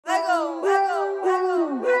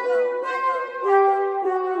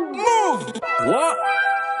What?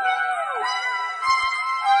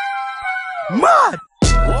 Mad!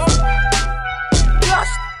 What?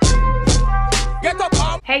 Just get up!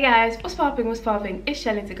 Hey guys, what's popping? What's popping? It's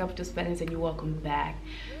Schellinx, the Spellings, and you're welcome back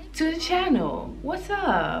to the channel. What's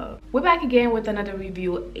up? We're back again with another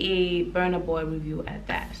review, a Burna Boy review at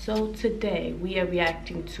that. So today we are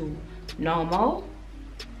reacting to Normal,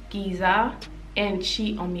 Giza, and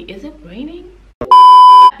Cheat on Me. Is it raining?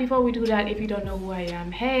 Before we do that, if you don't know who I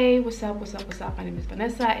am, hey, what's up, what's up, what's up? My name is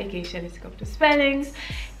Vanessa, aka Schellinx, the Spellings,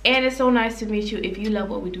 and it's so nice to meet you. If you love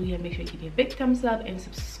what we do here, make sure you give me a big thumbs up and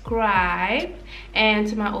subscribe. And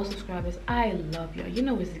to my old subscribers, I love you. You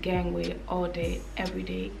know it's gangway all day, every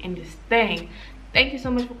day in this thing. Thank you so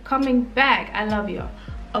much for coming back. I love you.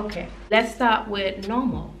 Okay, let's start with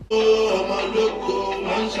Normal.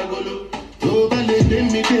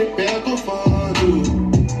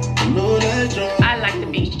 I like the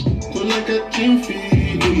beat.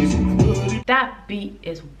 That beat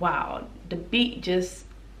is wild. The beat just,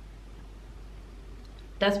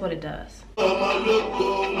 that's what it does.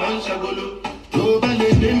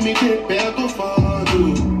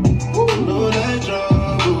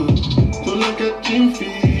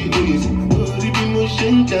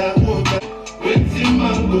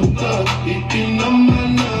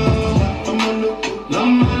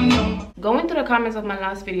 Going through the comments of my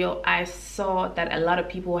last video, I saw that a lot of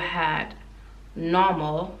people had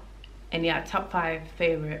Normal in their top 5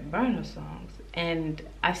 favorite Burna songs, and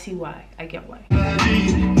I see why. I get why.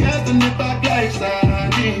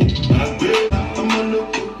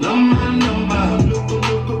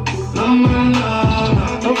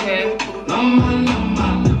 Okay.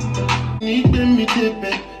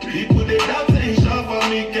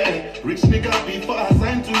 Rich nigga before I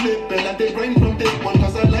sign to live and they bring from day one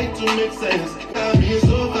cause I like to make sense. I'm here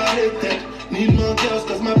so overrated. Need more girls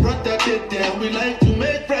cause my brother did them. We like to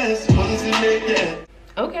make friends. Once we make it.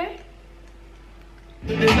 Okay.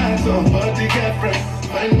 The nice of party get friends.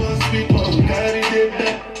 Find one sweet one, carry the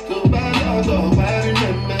back. So bad out of I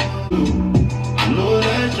remember. I know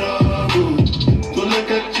that trouble. So like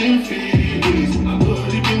a chin feelings. I go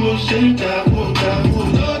to be more shame that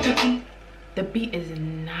the beat is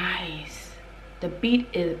nice. The beat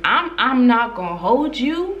is, I'm not gonna hold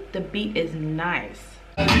you. The beat is nice.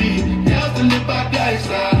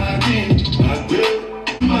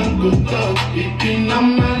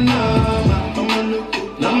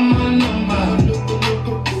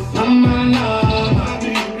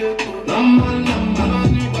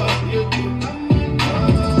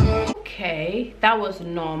 Okay, that was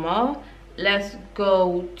Normal. Let's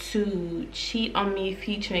go to Cheat on Me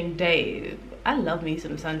featuring Dave. I love me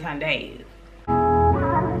some Sunshine Dave.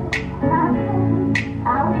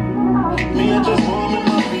 Me, I just want me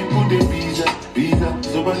my people, they visa.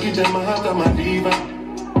 So I give them my heart and my liver.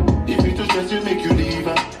 If you too stress, you make you leave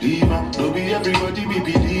her. Don't be everybody, be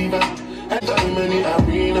believer. And time in the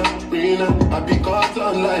arena, I be caught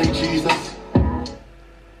on like Jesus.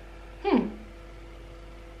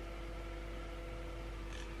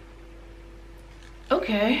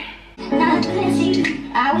 Okay.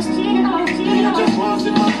 I was cheating on you. Just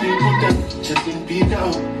watching my people them checking beat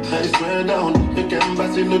out. I swear down. You can't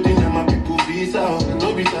pass it, nothing and my people peace out.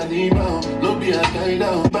 No be Taliban, no be a kind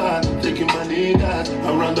out. Bad, taking my niggas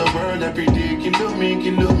around the world every day. Kill me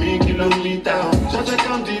down. Just I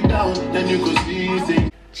count it down, then you could see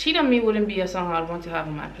it. Cheat on Me wouldn't be a song I'd want to have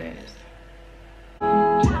on my playlist.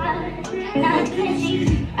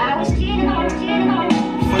 I was cheating on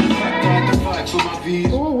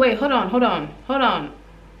Oh wait, hold on.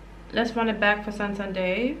 Let's run it back for Sunshine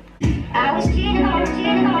Dave. I was cheating on. For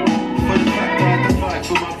the fact that I had to fight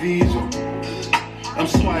for my visa. I'm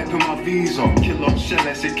swiping my visa. Kilo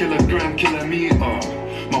Schellinx, a kilogram, kilometer.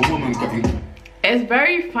 My woman got me. It's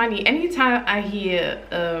very funny. Anytime I hear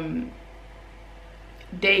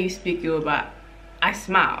Dave speak Yoruba, I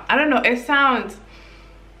smile. I don't know, it sounds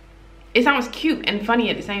cute and funny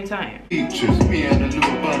at the same time. Features, me and a little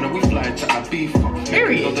Burna, we fly to Ibiza.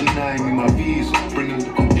 Period. Another 9 in my visa. Bring a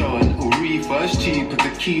little girl, a little reefer. It's cheaper to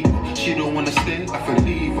keep her. She don't wanna stay, I can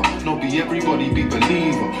leave her. No, be everybody be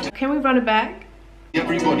believer. Can we run it back?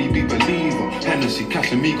 Everybody be believer. Hennessy,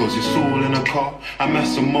 Casamigos, it's all in a car. I'm at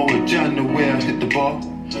some more Jan the way I hit the bar.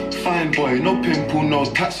 Fine boy, no pimple, no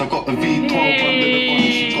tats. I got the V12 under the bar.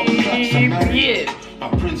 She got the flats and married. My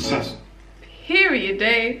princess. Period,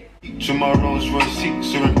 Dave. Tomorrow's Royce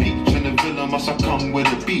seats are a peach in the villa must I come with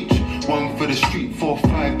a beach. One for the street, 4,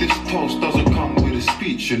 5. This toast doesn't come with a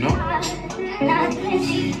speech, you know.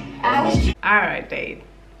 Alright, Dave.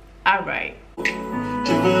 Alright. If I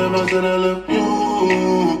ever said I love you,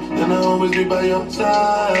 then I always be by your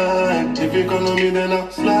side. If you come on me, then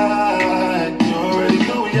I'll slide. You already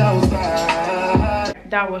know we outside.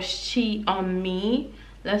 That was Cheat on Me.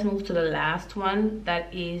 Let's move to the last one.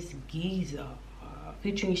 That is Giza,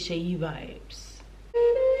 featuring Shay Vibes.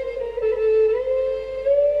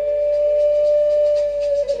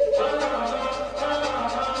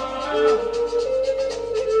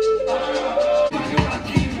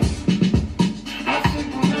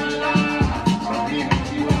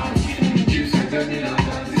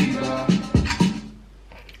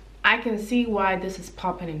 I can see why this is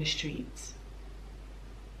popping in the streets.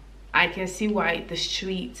 I can see why the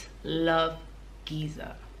streets love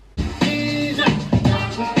Giza.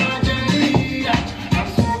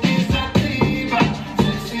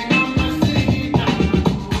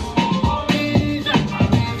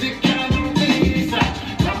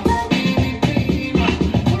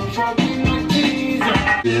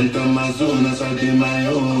 Enter my zone as I did my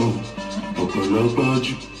own.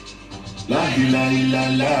 La la la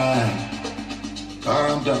la.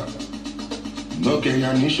 Calm down. No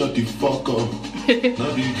can you shut the fuck up.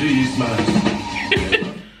 Not be Christmas.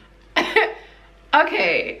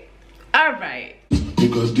 Okay. Alright.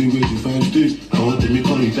 Because the way you find it, I want to make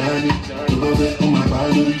it tiny. On my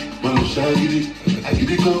body,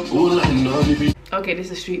 okay,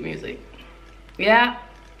 this is street music. Yeah.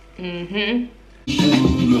 Mm-hmm.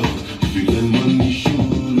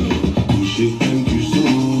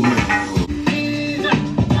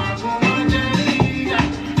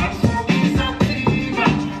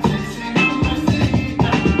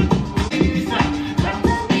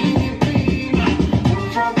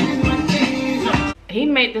 He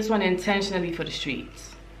made this one intentionally for the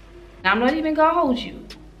streets. Now, I'm not even gonna hold you.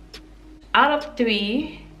 Out of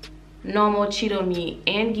 3, Normal, Cheat on Me,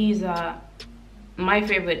 and Giza, my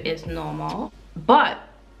favorite is Normal. But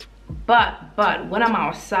when I'm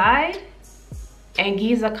outside and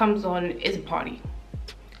Giza comes on, it's a party.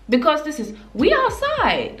 Because we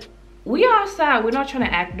outside. We outside, we're not trying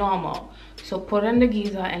to act normal. So put in the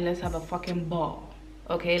Giza and let's have a fucking ball.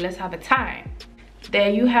 Okay, let's have a time. There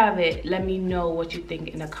you have it. Let me know what you think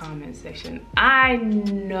in the comment section. I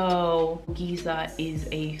know Giza is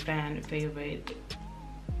a fan favorite.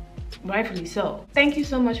 Rightfully so. Thank you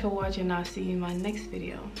so much for watching. I'll see you in my next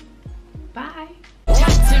video. Bye.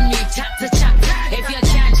 Chat to me, chat to chat. If you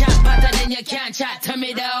can't chat better, then you can't chat to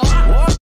me though.